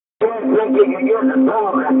think you can get the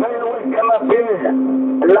dog. I tell you what, come up here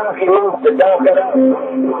and knock him off the dog it up.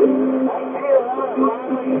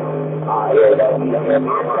 Oh, yeah, that's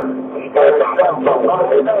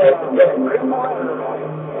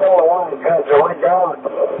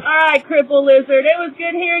Alright, Crippled Lizard, it was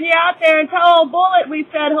good hearing you out there, and tell old Bullet we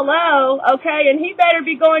said hello, okay? And he better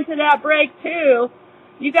be going to that break, too.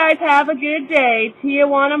 You guys have a good day.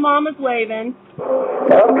 Tijuana Mama's waving.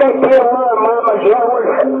 Okay, Tijuana Mama's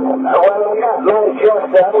waving. Well, I got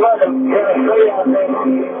Manchester. I'm going to Tennessee out there.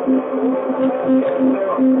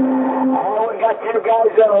 We got two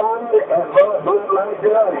guys in line at Blue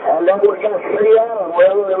Lizard, and then we got 3 hours.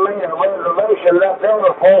 Well, we made a reservation left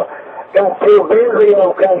over for. Got too busy,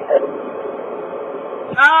 okay?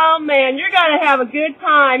 Oh, man, you're going to have a good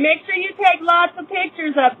time. Make sure you take lots of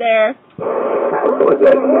pictures up there. Have a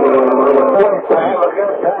good time.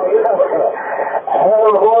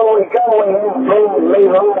 Where we go, we have fun,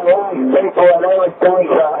 meet all the right people and everything,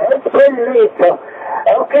 so it's pretty neat. So,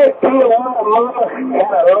 okay, Tijuana Mama, kind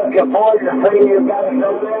of looking forward to seeing you guys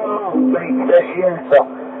over there in Long Beach this year, so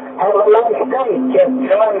have a nice day. Catch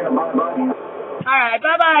you later, my buddy. Alright,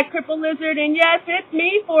 bye-bye, Crippled Lizard, and yes, it's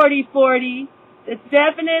me, 4040. It's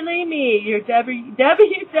definitely me, your WWPBX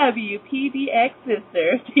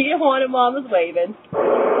sister. Tijuana Mama's waving.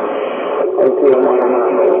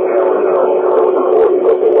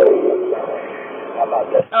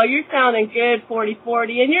 Oh, you're sounding good,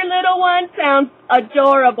 4040, and your little one sounds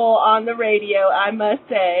adorable on the radio, I must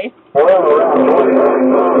say.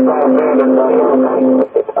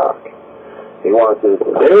 He wants to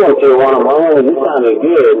one of mine. You sounded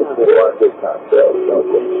good. He wants this cocktail.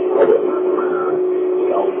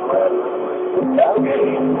 Okay,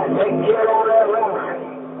 take care of that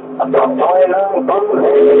round. About 29 bucks.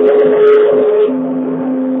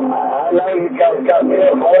 I know you guys got me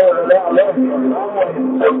a boiler down there.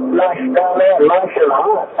 Nice down there, nice and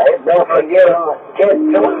hot. Hey, don't forget Ted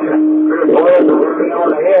Johnson. On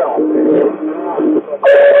the hill.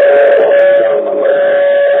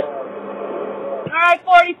 Alright,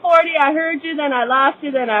 4040, I heard you, then I lost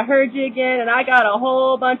you, then I heard you again, and I got a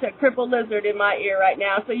whole bunch of Crippled Lizard in my ear right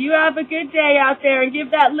now. So you have a good day out there, and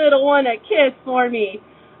give that little one a kiss for me.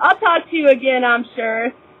 I'll talk to you again, I'm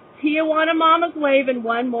sure. Tijuana Mama's waving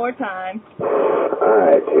one more time.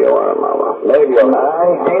 Alright, Tijuana Mama. Maybe a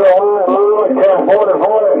line. Tijuana Mama, tell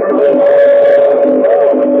 4040.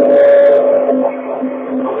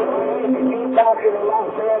 Talking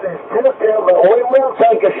about that is typical, but we will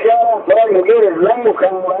take a shot up there and get his name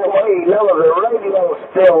called that way. You know the radio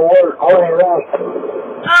still works when it's out.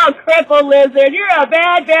 Oh, Crippled Lizard, you're a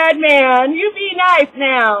bad, bad man. You be nice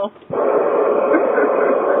now.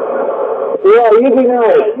 Yeah, you be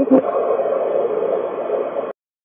nice.